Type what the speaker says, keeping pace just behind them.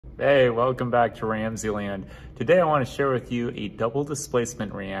Hey, welcome back to RamZland. Today I want to share with you a double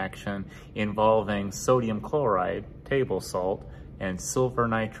displacement reaction involving sodium chloride, table salt, and silver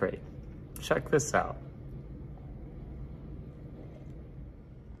nitrate. Check this out.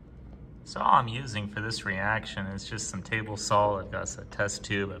 So all I'm using for this reaction is just some table salt. I've got a test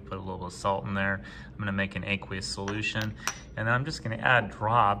tube. I put a little bit of salt in there. I'm going to make an aqueous solution, and then I'm just going to add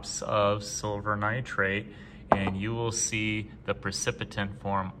drops of silver nitrate, and you will see the precipitant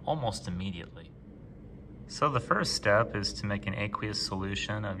form almost immediately. So the first step is to make an aqueous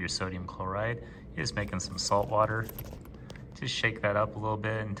solution of your sodium chloride. You're just making some salt water. Just shake that up a little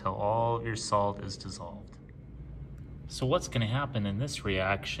bit until all of your salt is dissolved. So what's going to happen in this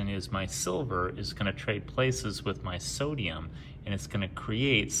reaction is my silver is going to trade places with my sodium, and it's going to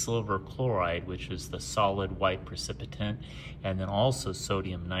create silver chloride, which is the solid white precipitant, and then also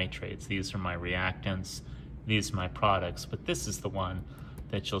sodium nitrates. These are my reactants. These are my products, but this is the one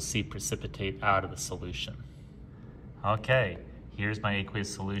that you'll see precipitate out of the solution. Okay, here's my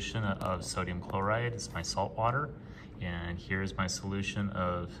aqueous solution of sodium chloride. It's my salt water. And here's my solution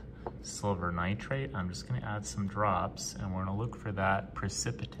of silver nitrate. I'm just going to add some drops, and we're going to look for that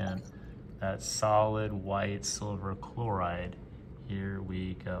precipitant, that solid white silver chloride. Here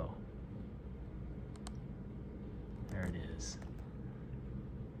we go. There it is.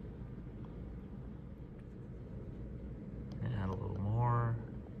 Add a little more.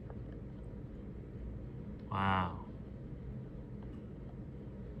 Wow.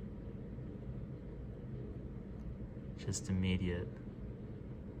 Just immediate.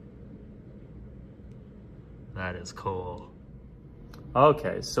 That is cool.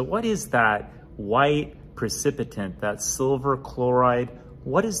 Okay, so what is that white precipitant, that silver chloride?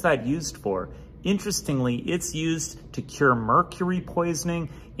 What is that used for? Interestingly, it's used to cure mercury poisoning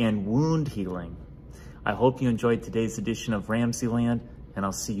and wound healing. I hope you enjoyed today's edition of RamZland, and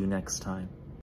I'll see you next time.